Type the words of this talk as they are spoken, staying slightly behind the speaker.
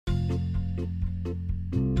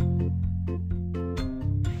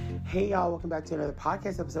Hey y'all, welcome back to another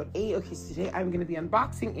podcast, episode 8. Okay, so today I'm going to be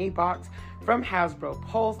unboxing a box from Hasbro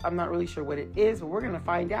Pulse. I'm not really sure what it is, but we're going to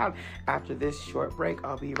find out after this short break.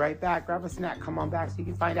 I'll be right back. Grab a snack, come on back so you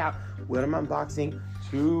can find out what I'm unboxing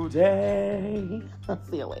today. I'll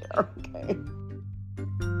see you later, okay?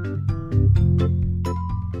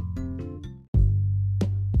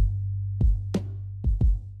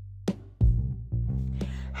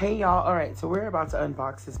 Hey y'all, alright, so we're about to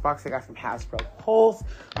unbox this box I got from Hasbro Pulse.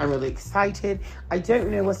 I'm really excited. I don't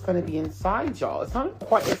know what's going to be inside, y'all. It's not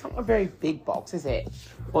a very big box, is it?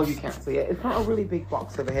 Well, you can't see it. It's not a really big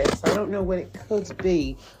box over here, so I don't know what it could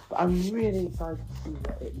be, but I'm really excited to see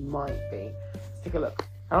what it might be. Let's take a look.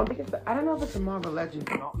 I don't know if it's a Marvel Legends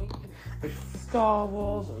or not. Maybe it's Star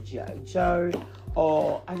Wars or G.I. Joe,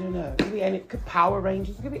 or I don't know. It could be any, Power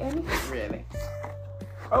Rangers. It could be anything, really.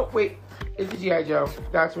 Oh, wait. It's a G.I. Joe.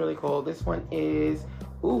 That's really cool. This one is,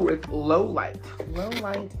 it's low light. Low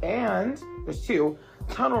light, and there's two.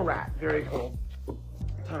 Tunnel Rat. Very cool.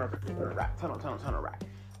 Tunnel Rat.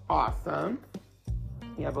 Awesome.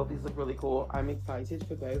 Yeah, both these look really cool. I'm excited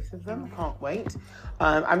for both of them. Can't wait.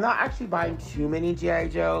 I'm not actually buying too many G.I.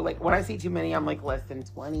 Joe. Like, when I see too many, I'm like less than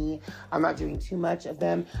 20. I'm not doing too much of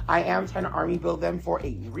them. I am trying to army build them for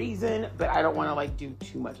a reason, but I don't want to like do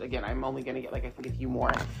too much. Again, I'm only going to get like, I think a few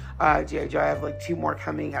more G.I. Joe. I have like 2 more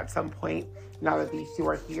coming at some point now that these 2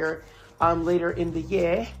 are here. Later in the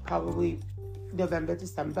year, probably November,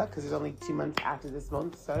 December, because there's only 2 months after this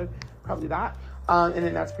month, so probably that. And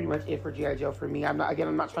then that's pretty much it for G.I. Joe for me. I'm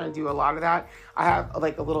not trying to do a lot of that. I have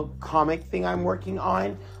like a little comic thing I'm working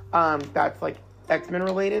on that's like X-Men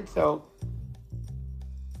related, so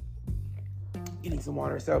getting some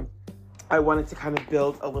water. So I wanted to kind of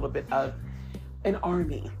build a little bit of an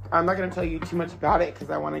army. I'm not going to tell you too much about it because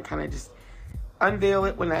I want to kind of just unveil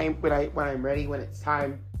it when I'm ready, when it's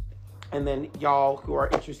time. And then y'all who are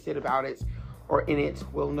interested about it or in it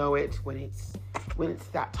will know it when it's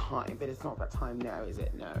that time, but it's not that time now, is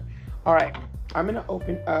it? No. All right, I'm gonna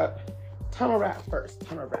open up Tunnel Rat first.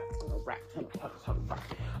 Tunnel Rat.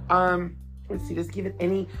 Let's see, does it give it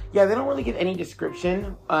any? Yeah, they don't really give any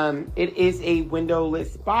description. It is a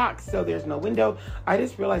windowless box, so there's no window. I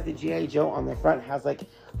just realized the G.I. Joe on the front has like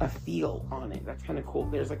a feel on it. That's kind of cool.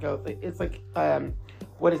 There's like it's like,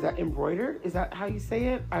 what is that, embroidered? Is that how you say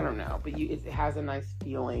it? I don't know, but it has a nice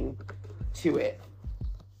feeling to it.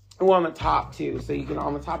 Well, on the top too, so you can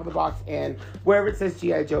on the top of the box and wherever it says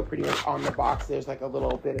G.I. Joe, pretty much on the box, there's like a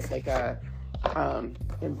little bit of like a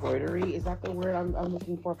embroidery. Is that the word I'm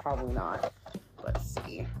looking for? Probably not. Let's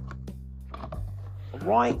see.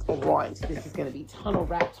 Right. This is gonna be Tunnel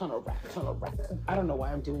Rat. I don't know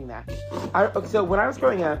why I'm doing that. So when I was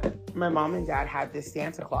growing up, my mom and dad had this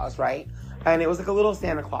Santa Claus, right? And it was like a little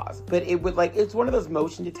Santa Claus, but it would like, it's one of those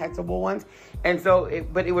motion detectable ones. And so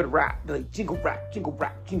it would rap, like jingle rap, jingle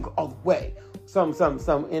all the way. Some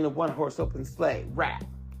in a 1-horse open sleigh, rap.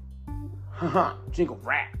 Jingle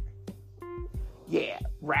rap. Yeah,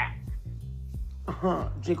 rap.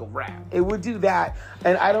 Jingle rap. It would do that.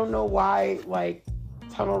 And I don't know why, like,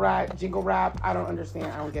 Tunnel Rat, jingle rap, I don't understand.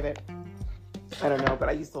 I don't get it. I don't know, but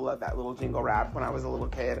I used to love that little jingle rap when I was a little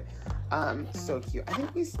kid. So cute. I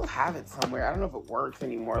think we still have it somewhere. I don't know if it works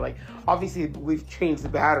anymore. Like, obviously we've changed the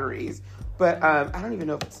batteries, but I don't even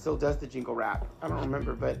know if it still does the jingle rap. I don't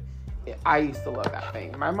remember, but I used to love that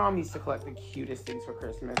thing. My mom used to collect the cutest things for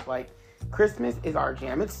Christmas. Like, Christmas is our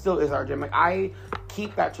jam. It still is our jam. Like, I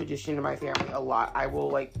keep that tradition in my family a lot. I will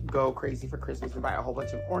like go crazy for Christmas and buy a whole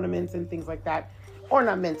bunch of ornaments and things like that.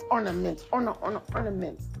 Ornaments.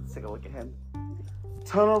 Let's take a look at him.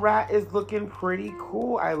 Tunnel Rat is looking pretty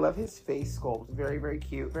cool. I love his face sculpt. Very, very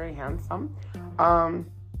cute. Very handsome.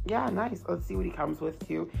 Yeah, nice. Let's see what he comes with,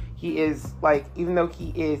 too. He is, like, even though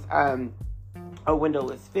he is a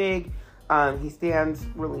windowless fig, he stands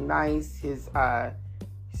really nice. His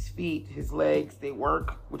feet, his legs, they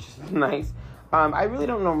work, which is nice. I really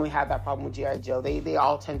don't normally have that problem with G.I. Joe. They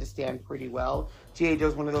all tend to stand pretty well. G.I. Joe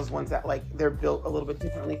is one of those ones that, like, they're built a little bit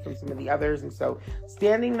differently from some of the others, and so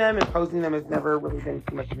standing them and posing them has never really been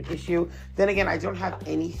too much of an issue. Then again, I don't have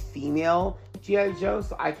any female G.I. Joe,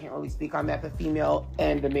 so I can't really speak on that. The female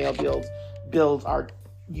and the male builds are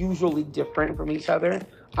usually different from each other.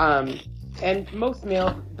 And most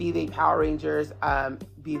male, be they Power Rangers,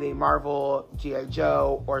 be they Marvel, G.I.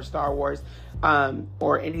 Joe, or Star Wars,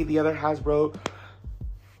 or any of the other Hasbro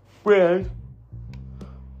brand,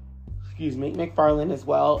 McFarlane as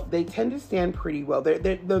well, they tend to stand pretty well.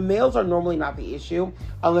 The males are normally not the issue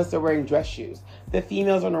unless they're wearing dress shoes. The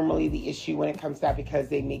females are normally the issue when it comes to that because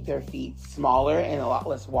they make their feet smaller and a lot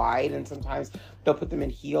less wide, and sometimes they'll put them in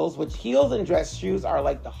heels, which heels and dress shoes are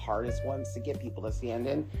like the hardest ones to get people to stand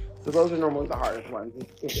in. So those are normally the hardest ones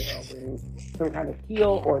if they're wearing some kind of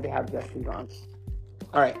heel or they have dress shoes on.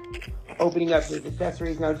 All right, opening up his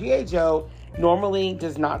accessories. Now, G.I. Joe normally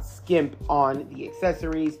does not skimp on the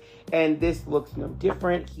accessories, and this looks no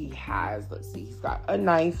different. He has, let's see, he's got a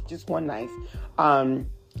knife, just one knife,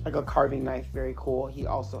 like a carving knife, very cool. He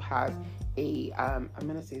also has a, I'm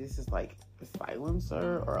gonna say this is like a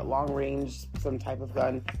silencer or a long range, some type of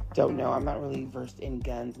gun. Don't know. I'm not really versed in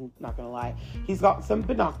guns. I'm not gonna lie. He's got some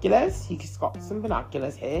binoculars. He's got some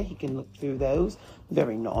binoculars here. He can look through those.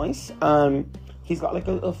 Very nice. He's got like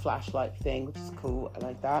a flashlight thing, which is cool. I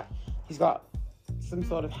like that. He's got some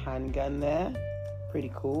sort of handgun there.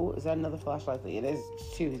 Pretty cool. Is that another flashlight thing? It is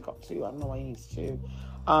two. He's got two. I don't know why he needs two.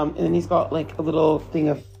 And then he's got like a little thing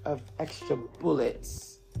of extra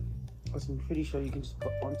bullets, which I'm pretty sure you can just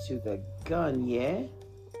put onto the gun, yeah?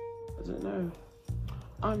 I don't know.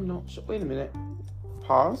 I'm not sure. Wait a minute.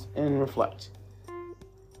 Pause and reflect.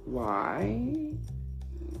 Why?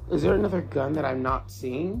 Is there another gun that I'm not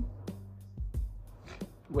seeing?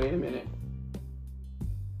 Wait a minute.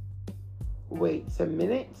 Wait a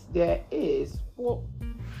minute. There is.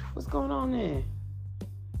 What's going on there?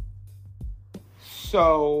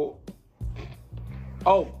 So.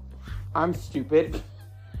 Oh, I'm stupid.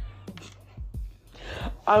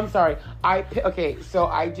 I'm sorry. Okay, so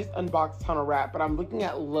I just unboxed Tunnel Rat, but I'm looking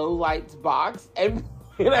at Low Light's box, and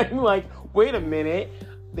I'm like, wait a minute.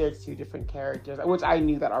 There's two different characters, which I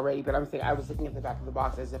knew that already, but I'm saying I was looking at the back of the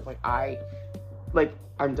box as if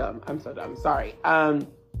I'm dumb. I'm so dumb. Sorry.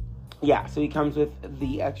 Yeah, so he comes with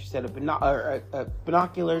the extra set of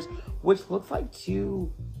binoculars, which looks like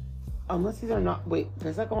two, unless these are not, wait,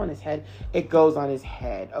 does that go on his head? It goes on his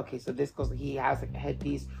head. Okay, so this goes, he has like a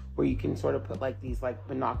headpiece where you can sort of put like these like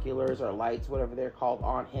binoculars or lights, whatever they're called,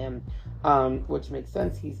 on him, which makes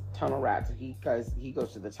sense. He's Tunnel Rat, so he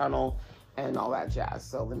goes to the tunnel and all that jazz.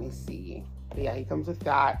 So let me see. But yeah, he comes with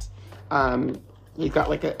that. He's got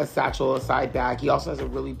like a satchel, a side bag. He also has a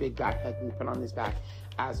really big backpack he put on his back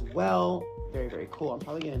as well. Very, very cool. I'm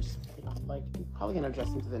probably gonna just dress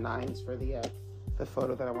him to the nines for the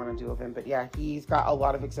photo that I want to do of him. But yeah, he's got a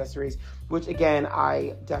lot of accessories, which again,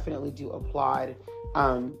 I definitely do applaud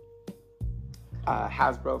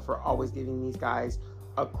Hasbro for always giving these guys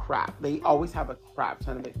a crap. They always have a crap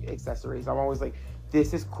ton of accessories. I'm always like,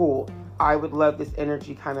 this is cool. I would love this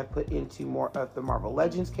energy kind of put into more of the Marvel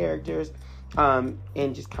Legends characters, and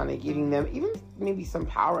just kind of giving them even maybe some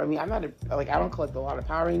power. I mean, I don't collect a lot of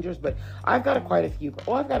Power Rangers, but I've got quite a few.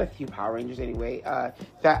 Well, I've got a few Power Rangers anyway,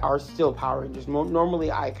 that are still Power Rangers.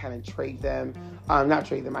 Normally, I kind of trade them. Not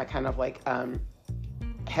trade them. I kind of like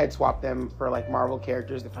head swap them for like Marvel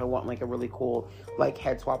characters if I want like a really cool like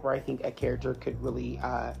head swap, where I think a character could really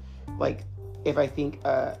like. If I think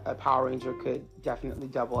a Power Ranger could definitely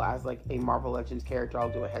double as like a Marvel Legends character,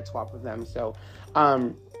 I'll do a head swap with them. So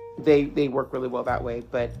they work really well that way.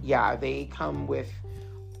 But yeah, they come with,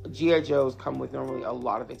 G.I. Joes come with normally a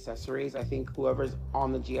lot of accessories. I think whoever's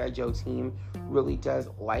on the G.I. Joe team really does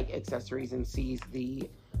like accessories and sees the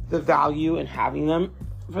value in having them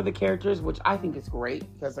for the characters, which I think is great,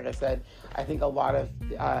 because like I said, I think a lot of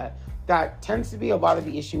that tends to be a lot of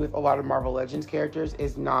the issue with a lot of Marvel Legends characters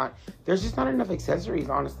is there's just not enough accessories,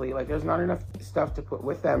 honestly. Like, there's not enough stuff to put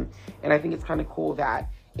with them. And I think it's kind of cool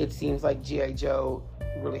that it seems like G.I. Joe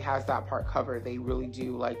really has that part covered. They really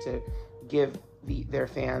do like to give their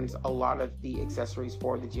fans a lot of the accessories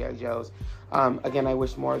for the G.I. Joes. Again, I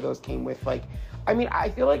wish more of those came with, like, I mean, I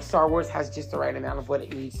feel like Star Wars has just the right amount of what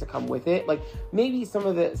it needs to come with it. Like, maybe some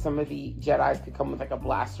of the Jedis could come with like a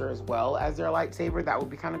blaster as well as their lightsaber. That would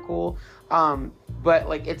be kind of cool. But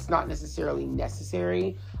like, it's not necessarily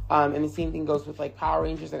necessary. And the same thing goes with like Power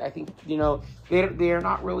Rangers. Like, I think, they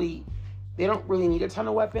don't really need a ton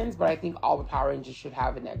of weapons, but I think all the Power Rangers should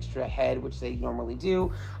have an extra head, which they normally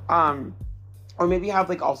do. Or maybe have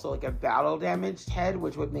like also like a battle damaged head,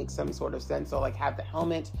 which would make some sort of sense. So like have the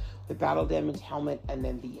helmet, the battle damaged helmet, and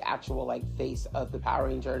then the actual like face of the Power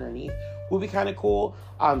Ranger underneath would be kind of cool.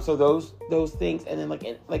 So those things, and then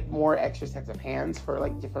like more extra sets of hands for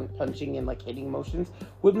like different punching and like hitting motions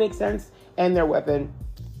would make sense, and their weapon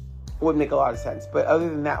would make a lot of sense. But other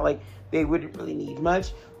than that, like, they wouldn't really need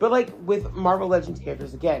much. But like with Marvel Legends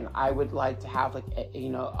characters, again, I would like to have like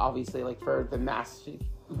obviously like for the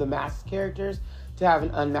masked characters to have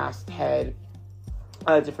an unmasked head,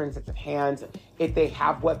 different sets of hands. If they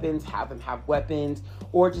have weapons, have them have weapons,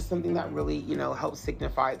 or just something that really helps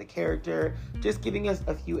signify the character. Just giving us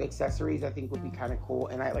a few accessories, I think, would be kind of cool.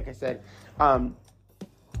 And like I said,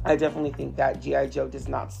 I definitely think that G.I. Joe does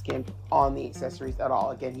not skimp on the accessories at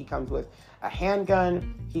all. Again, he comes with a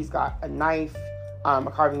handgun. He's got a knife, a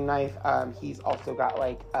carving knife. He's also got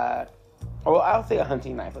like, I'll say a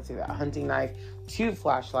hunting knife. Let's say that. A hunting knife, 2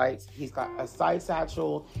 flashlights. He's got a side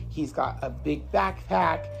satchel. He's got a big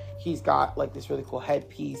backpack. He's got like this really cool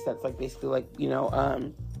headpiece that's like basically like,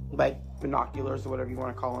 like binoculars or whatever you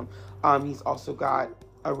want to call them. He's also got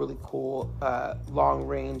a really cool long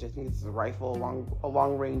range, I think this is a rifle, a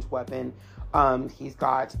long range weapon. He's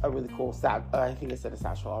got a really cool I think I said a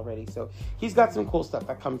satchel already. So he's got some cool stuff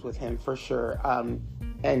that comes with him for sure.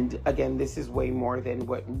 And again, this is way more than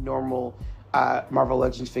what normal Marvel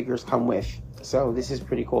Legends figures come with. So this is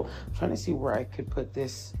pretty cool. I'm trying to see where I could put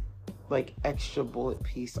this like extra bullet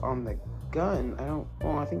piece on the gun.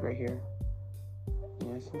 I think right here.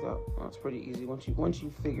 Yeah, I think that's pretty easy. Once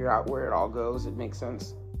you figure out where it all goes, it makes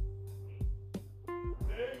sense.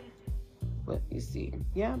 Let me see.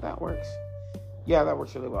 Yeah, that works. Yeah, that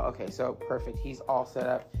works really well. Okay, so perfect. He's all set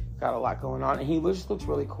up. Got a lot going on. And he just looks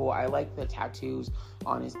really cool. I like the tattoos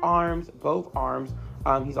on his arms, both arms.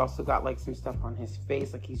 He's also got like some stuff on his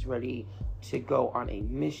face, like he's ready to go on a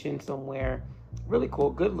mission somewhere. Really cool.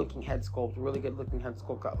 Good looking head sculpt. Really good looking head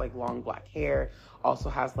sculpt. Got like long black hair. Also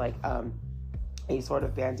has like a sort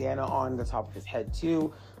of bandana on the top of his head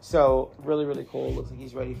too. So really, really cool. Looks like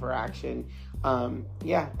he's ready for action.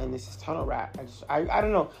 Yeah, and this is Tunnel Rat. I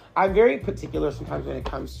don't know. I'm very particular sometimes when it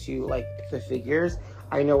comes to like the figures.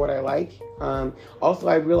 I know what I like. Also,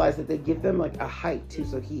 I realized that they give them like a height too.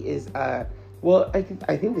 So he is, well, I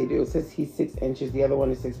think they do. It says he's 6 inches. The other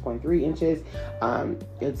one is 6.3 inches.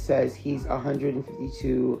 It says he's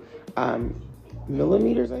 152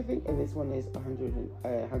 millimeters, I think, and this one is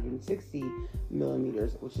 160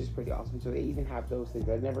 millimeters, which is pretty awesome. So they even have those things.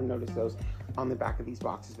 I've never noticed those on the back of these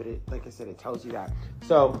boxes, but it, like I said, it tells you that.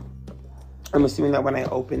 So I'm assuming that when I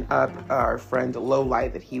open up our friend Low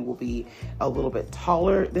Light, that he will be a little bit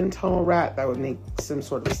taller than Tunnel Rat. That would make some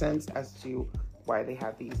sort of sense as to why they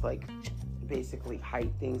have these like basically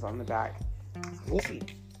height things on the back. We'll see.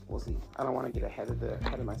 We'll see. I don't want to get ahead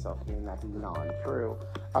of myself here and that be non-true.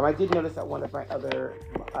 I did notice that one of my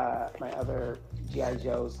other G.I.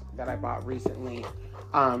 Joes that I bought recently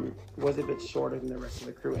was a bit shorter than the rest of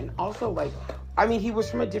the crew, and also like, I mean, he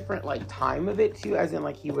was from a different like time of it too, as in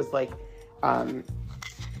like he was like, I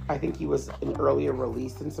think he was an earlier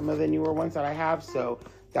release than some of the newer ones that I have, so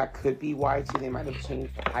that could be why too. They might have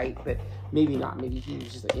changed the height, but maybe not. Maybe he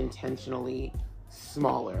was just intentionally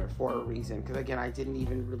smaller for a reason, because again, I didn't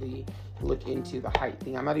even really look into the height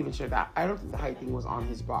thing. I'm not even sure that, I don't think the height thing was on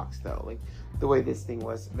his box though, like the way this thing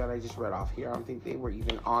was that I just read off here. I don't think they were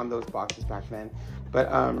even on those boxes back then.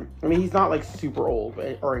 But I mean, he's not like super old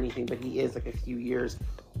or anything, but he is like a few years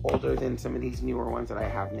older than some of these newer ones that I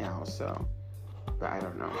have now. So, but I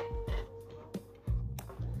don't know.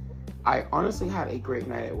 I honestly had a great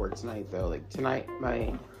night at work tonight though. Like tonight,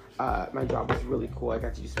 my job was really cool. I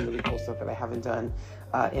got to do some really cool stuff that I haven't done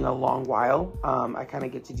in a long while. I kind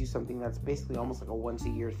of get to do something that's basically almost like a once a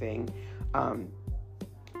year thing,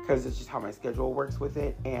 because it's just how my schedule works with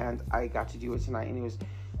it. And I got to do it tonight, and it was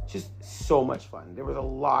just so much fun. There was a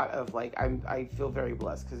lot of like, I feel very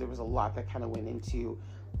blessed because there was a lot that kind of went into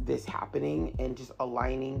this happening, and just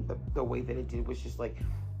aligning the way that it did was just like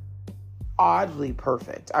oddly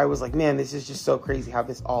perfect. I was like, man, this is just so crazy how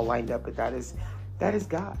this all lined up. But that is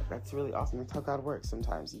God. That's really awesome. That's how God works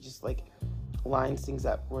sometimes. He just like lines things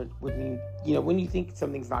up when you think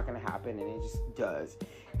something's not going to happen, and it just does.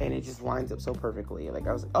 And it just lines up so perfectly. Like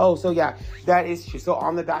I was like, oh, so yeah, that is true. So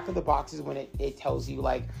on the back of the boxes, when it tells you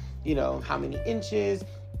like, how many inches,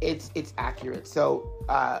 it's accurate. So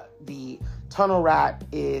the Tunnel Rat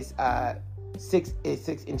is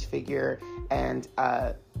 6-inch figure, and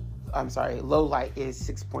Low Light is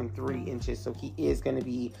 6.3 inches. So he is going to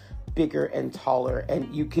be bigger and taller,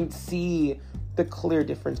 and you can see the clear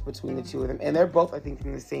difference between the two of them, and they're both, I think,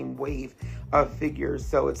 from the same wave of figures.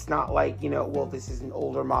 So it's not like, well, this is an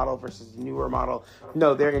older model versus a newer model.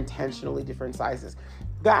 No, they're intentionally different sizes.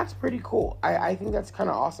 That's pretty cool. I think that's kind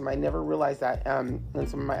of awesome. I never realized that. And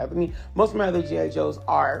most of my other G.I. Joes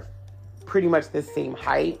are pretty much the same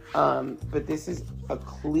height, but this is a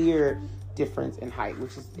clear difference in height,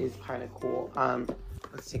 which is kind of cool.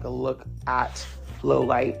 Let's take a look at Low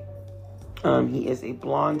Light. He is a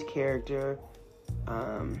blonde character.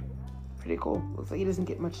 Pretty cool. Looks like he doesn't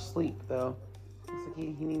get much sleep though. Looks like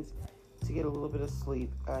he needs to get a little bit of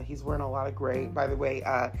sleep. He's wearing a lot of gray. By the way,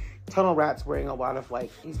 Tunnel Rat's wearing a lot of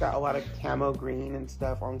he's got a lot of camo green and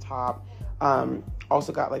stuff on top.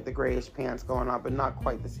 Also got like the grayish pants going on, but not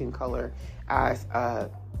quite the same color as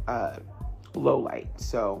low light.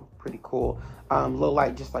 So pretty cool. Low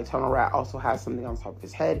light, just like Tunnel Rat, also has something on top of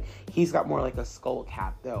his head. He's got more like a skull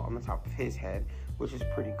cap though on the top of his head, which is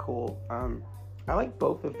pretty cool. I like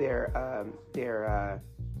both of their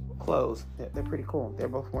clothes. They're pretty cool. They're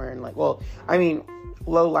both wearing like, well, I mean,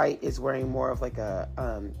 Low Light is wearing more of like a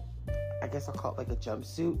I guess I'll call it like a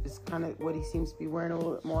jumpsuit is kind of what he seems to be wearing a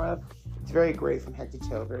little bit more of. It's very gray from head to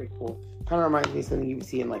toe, very cool. Kind of reminds me of something you would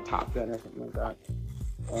see in like Top Gun or something like that.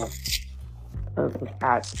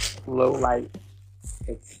 At Low Light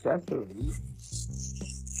accessories.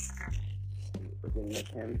 We're getting with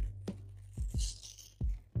him.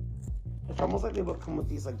 It's almost like they would come with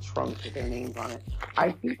these like trunks with their names on it.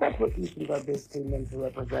 I think that's what these things are basically meant to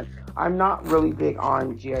represent. I'm not really big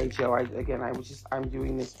on G.I. Joe. I'm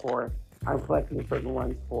doing this for, I'm collecting certain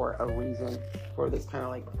ones for a reason, for this kind of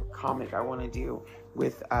like comic I want to do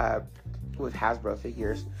with Hasbro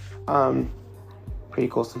figures. Pretty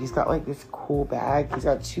cool. So he's got like this cool bag. He's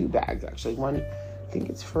got two bags actually. One, I think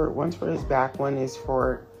one's for his back. One is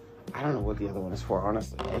for, I don't know what the other one is for,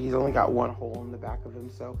 honestly. He's only got one hole in the back of him,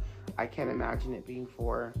 so I can't imagine it being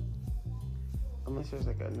for, unless there's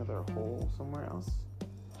like another hole somewhere else.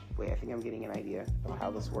 Wait, I think I'm getting an idea of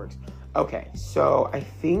how this works. Okay, so I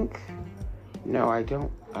think, no, I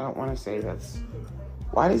don't want to say that's,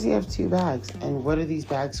 why does he have two bags? And what are these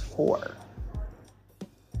bags for?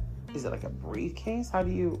 Is it like a briefcase? How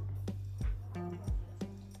do you,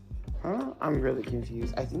 I'm really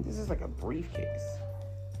confused. I think this is like a briefcase.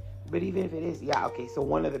 But even if it is, yeah, okay, so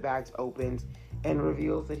one of the bags opens and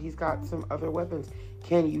reveals that he's got some other weapons.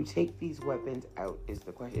 Can you take these weapons out is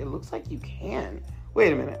the question. It looks like you can.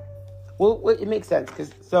 Wait a minute. Well, it makes sense,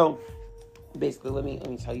 because, so, basically, let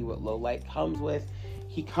me tell you what Low Light comes with.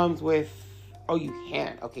 He comes with, oh, you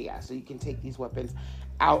can. Okay, yeah, so you can take these weapons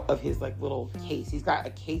out of his, like, little case. He's got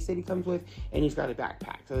a case that he comes with, and he's got a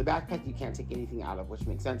backpack. So the backpack you can't take anything out of, which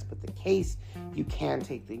makes sense, but the case you can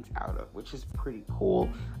take things out of, which is pretty cool.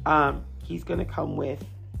 He's gonna come with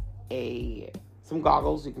some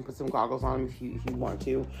goggles. You can put some goggles on him if you want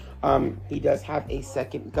to. He does have a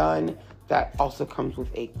second gun that also comes with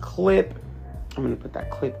a clip. I'm gonna put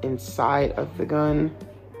that clip inside of the gun.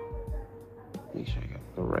 Make sure I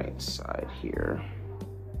got the right side here.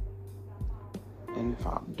 And if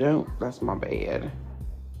I don't, that's my bad.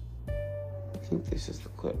 I think this is the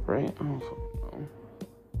clip, right? I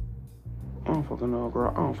don't fucking know,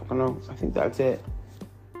 girl. I don't fucking know. I think that's it.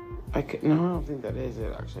 No, I don't think that is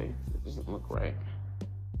it, actually. It doesn't look right.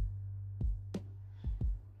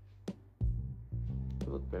 It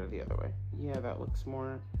looks better the other way. Yeah, that looks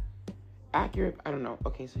more accurate. I don't know.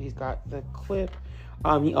 Okay, so he's got the clip.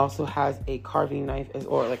 He also has a carving knife,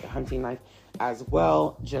 or like a hunting knife as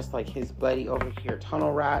well, just like his buddy over here,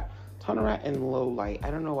 Tunnel Rat and Low Light. I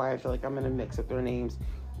don't know why I feel like I'm gonna mix up their names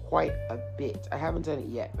quite a bit. I haven't done it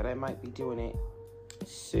yet, but I might be doing it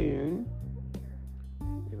soon.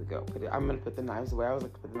 Here we go. I'm gonna put the knives away. I was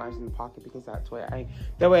like, put the knives in the pocket because that way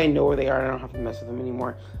I know where they are and I don't have to mess with them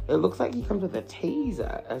anymore. It looks like he comes with a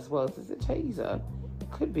taser as well. Is it a taser?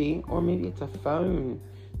 Could be, or maybe it's a phone.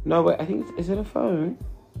 No, but I think is it a phone?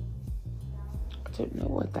 I don't know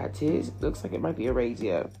what that is. It looks like it might be a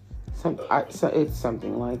radio. So it's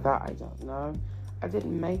something like that. I don't know. I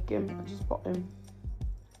didn't make him. I just bought him.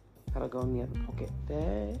 That'll go in the other pocket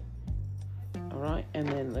there. Alright, and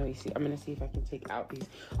then let me see. I'm going to see if I can take out these.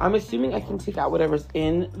 I'm assuming I can take out whatever's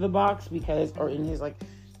in the box or in his, like,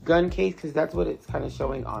 gun case, because that's what it's kind of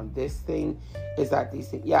showing on this thing, is that these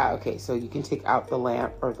things. Yeah, okay, so you can take out the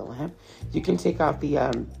lamp. You can take out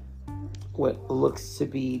the, what looks to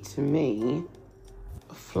be, to me,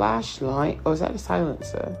 a flashlight. Oh, is that a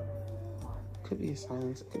silencer? Could be a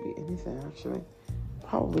silencer. Could be anything, actually.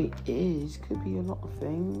 Probably is. Could be a lot of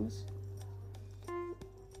things.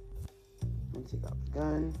 Take out the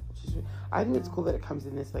gun. I think it's cool that it comes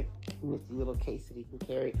in this like nifty little case that he can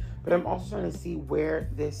carry. But I'm also trying to see where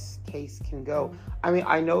this case can go. I mean,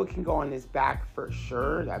 I know it can go on his back for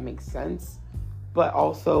sure. That makes sense. But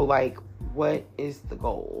also, like, what is the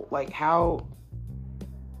goal? Like, how?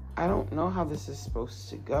 I don't know how this is supposed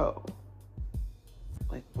to go.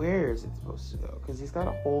 Like, where is it supposed to go? Because he's got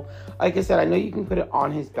a hole. Like I said, I know you can put it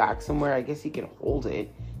on his back somewhere. I guess he can hold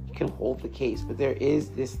it. He can hold the case. But there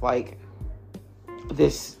is this, like,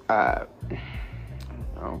 I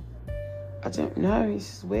don't know,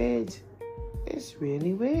 this is weird. It's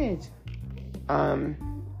really weird. Let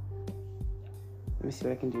me see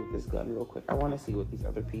what I can do with this gun real quick. I want to see what these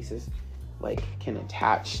other pieces, like, can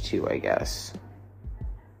attach to, I guess.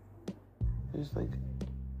 There's, like,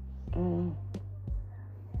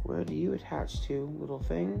 where do you attach to, little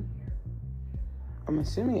thing? I'm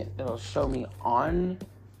assuming it'll show me on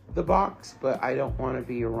the box, but I don't want to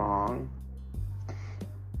be wrong.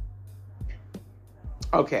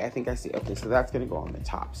 Okay, I think I see. Okay, so that's going to go on the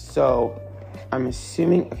top. So I'm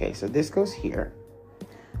assuming, okay, so this goes here.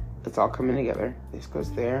 It's all coming together. This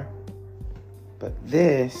goes there. But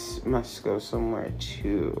this must go somewhere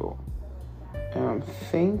too. And I'm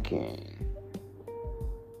thinking,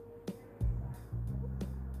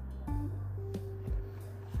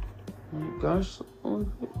 oh my gosh,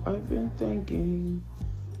 I've been thinking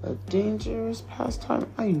a dangerous pastime.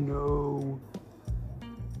 I know.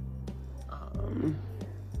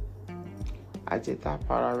 I did that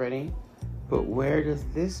part already, but where does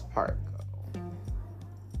this part go?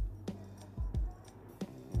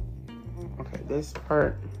 Okay, this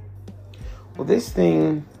part. Well, this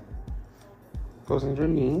thing goes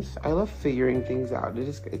underneath. I love figuring things out.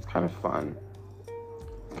 It's kind of fun.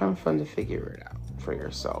 It's kind of fun to figure it out for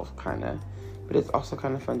yourself, kind of. But it's also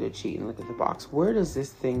kind of fun to cheat and look at the box. Where does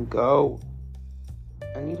this thing go?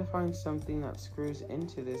 I need to find something that screws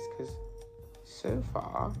into this, because so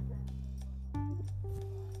far,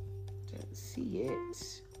 don't see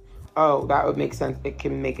it. Oh, that would make sense. It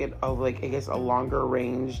can make it like, I guess, a longer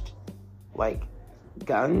ranged, like,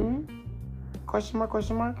 gun? Question mark,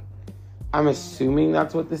 question mark? I'm assuming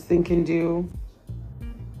that's what this thing can do.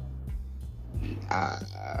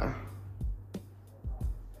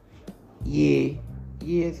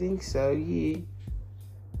 Yeah, I think so, yeah.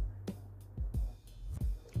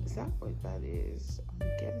 Is that what that is? I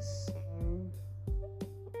guess so.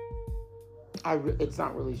 It's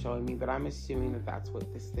not really showing me, but I'm assuming that that's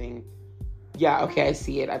what this thing... Yeah, okay, I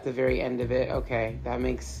see it at the very end of it. Okay, that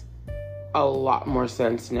makes a lot more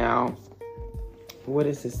sense now. What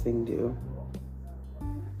does this thing do?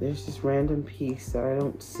 There's this random piece that I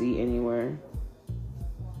don't see anywhere.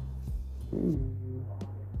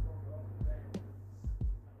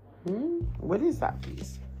 What is that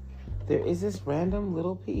piece? There is this random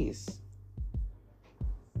little piece.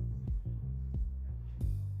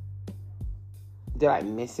 Did I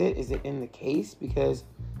miss it? Is it in the case? Because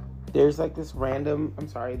there's like this random,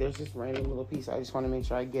 there's this random little piece. I just want to make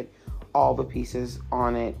sure I get all the pieces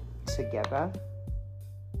on it together.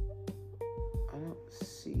 I don't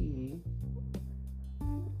see.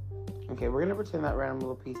 Okay, we're gonna pretend that random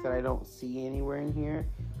little piece that I don't see anywhere in here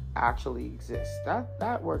actually exists.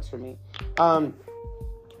 That works for me. Other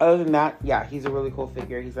than that, yeah, he's a really cool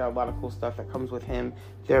figure. He's got a lot of cool stuff that comes with him.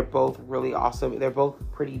 They're both really awesome. They're both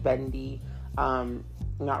pretty bendy.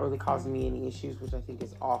 Not really causing me any issues, which I think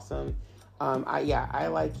is awesome. I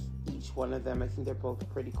like each one of them. I think they're both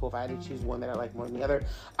pretty cool. If I had to choose one that I like more than the other,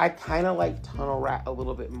 I kind of like Tunnel Rat a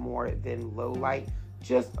little bit more than Low Light,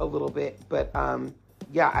 just a little bit. But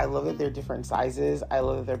yeah, I love that they're different sizes. I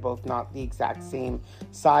love that they're both not the exact same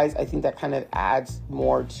size. I think that kind of adds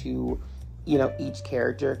more to, each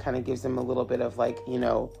character. Kind of gives them a little bit of like,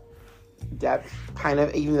 depth, kind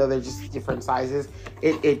of, even though they're just different sizes.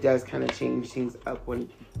 It does kind of change things up when,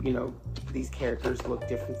 these characters look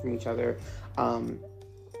different from each other. You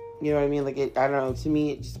know what I mean? Like, I don't know, to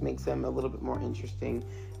me, it just makes them a little bit more interesting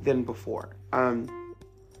than before.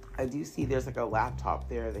 I do see there's like a laptop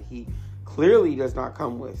there that he clearly does not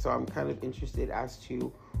come with, so I'm kind of interested as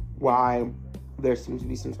to why there seems to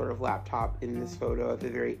be some sort of laptop in this photo at the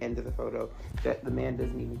very end of the photo that the man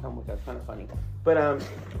doesn't even come with. That's kind of funny. But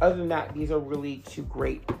other than that, these are really two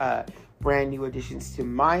great brand new additions to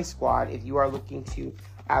my squad. If you are looking to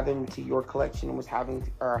add them to your collection and was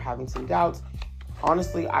having some doubts,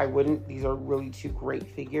 honestly, I wouldn't. These are really two great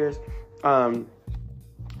figures.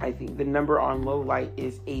 I think the number on Low Light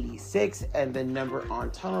is 86 and the number on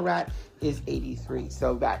Tunnel Rat is 83.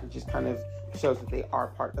 So that just kind of shows that they are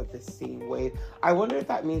part of the same wave. I wonder if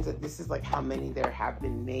that means that this is like how many there have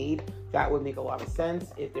been made. That would make a lot of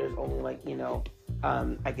sense if there's only like,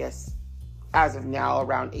 I guess as of now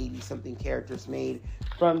around 80 something characters made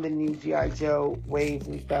from the new G.I. Joe waves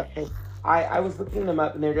and stuff. I was looking them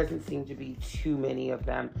up and there doesn't seem to be too many of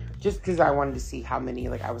them, just because I wanted to see how many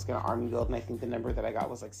like I was going to army build, and I think the number that I got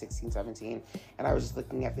was like 16, 17, and I was just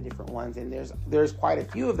looking at the different ones, and there's quite a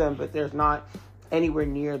few of them, but there's not anywhere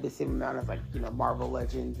near the same amount of like, Marvel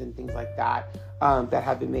Legends and things like that that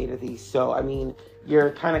have been made of these. So, I mean,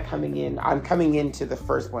 you're kind of I'm coming into the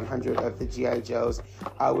first 100 of the G.I. Joes,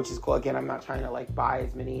 which is cool. Again, I'm not trying to like buy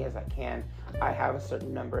as many as I can. I have a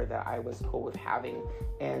certain number that I was cool with having,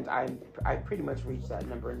 and I pretty much reached that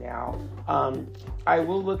number now. I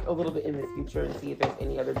will look a little bit in the future and see if there's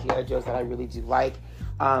any other G.I. Joes that I really do like,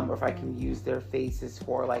 or if I can use their faces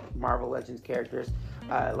for like Marvel Legends characters,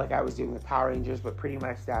 like I was doing with Power Rangers, but pretty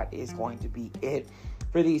much that is going to be it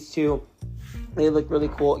for these two. They look really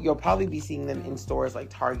cool. You'll probably be seeing them in stores like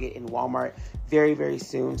Target and Walmart very, very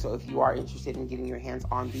soon. So if you are interested in getting your hands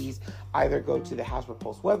on these, either go to the Hasbro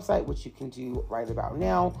Pulse website, which you can do right about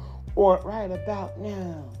now, or right about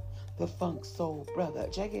now, the Funk Soul Brother.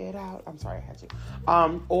 Check it out. I'm sorry, I had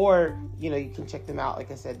to. Or, you can check them out. Like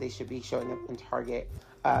I said, they should be showing up in Target.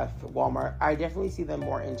 For Walmart. I definitely see them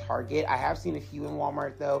more in Target. I have seen a few in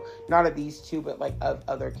Walmart though, not of these two, but like of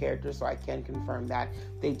other characters, so I can confirm that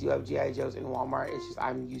they do have G.I. Joes in Walmart. It's just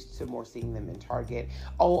I'm used to more seeing them in Target.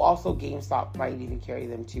 Oh, also GameStop might even carry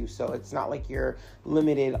them too, so it's not like you're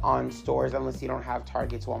limited on stores unless you don't have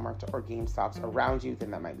Targets, Walmart, or GameStops around you,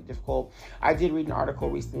 then that might be difficult. I did read an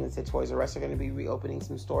article recently that said Toys R Us are going to be reopening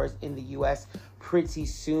some stores in the U.S. pretty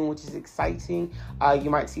soon, which is exciting.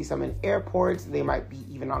 You might see some in airports. They might be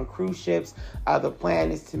even on cruise ships. The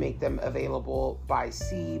plan is to make them available by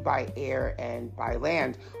sea, by air, and by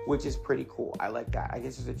land, which is pretty cool. I like that. I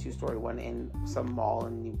guess there's a 2-story one in some mall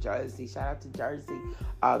in New Jersey. Shout out to Jersey.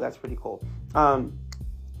 That's pretty cool.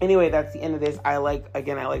 Anyway, that's the end of this. I like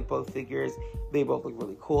both figures. They both look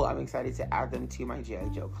really cool. I'm excited to add them to my G.I.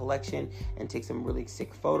 Joe collection and take some really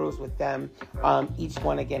sick photos with them. Each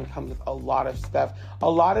one, again, comes with a lot of stuff. A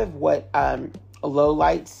lot of what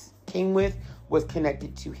Lowlights came with was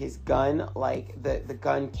connected to his gun, like the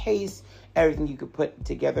gun case, everything you could put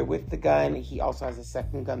together with the gun. He also has a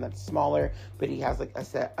second gun that's smaller, but he has like a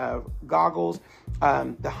set of goggles,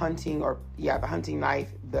 the hunting knife,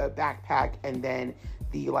 the backpack, and then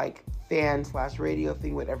the like fan/radio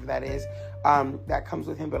thing, whatever that is, that comes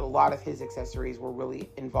with him. But a lot of his accessories were really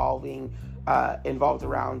involved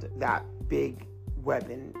around that big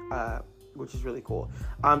weapon, which is really cool.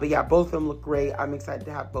 But yeah, both of them look great. I'm excited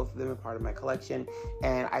to have both of them a part of my collection,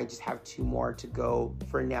 and I just have 2 more to go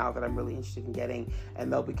for now that I'm really interested in getting,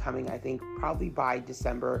 and they'll be coming, I think, probably by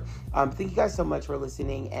December. Thank you guys so much for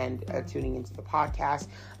listening and tuning into the podcast.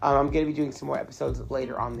 I'm going to be doing some more episodes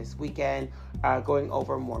later on this weekend, going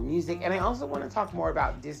over more music, and I also want to talk more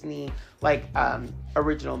about Disney, like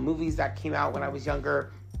original movies that came out when I was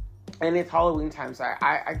younger. And it's Halloween time, so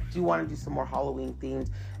I do want to do some more Halloween themed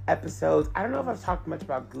episodes. I don't know if I've talked much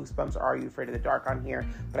about Goosebumps or Are You Afraid of the Dark on here,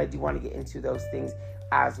 but I do want to get into those things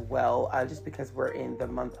as well, just because we're in the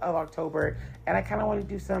month of October, and I kind of want to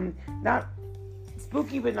do some, not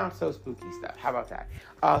spooky, but not so spooky stuff. How about that?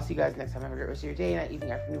 I'll see you guys next time. Have a great rest of your day, night,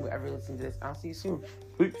 evening, afternoon, wherever you're listening to this. I'll see you soon.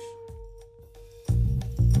 Peace.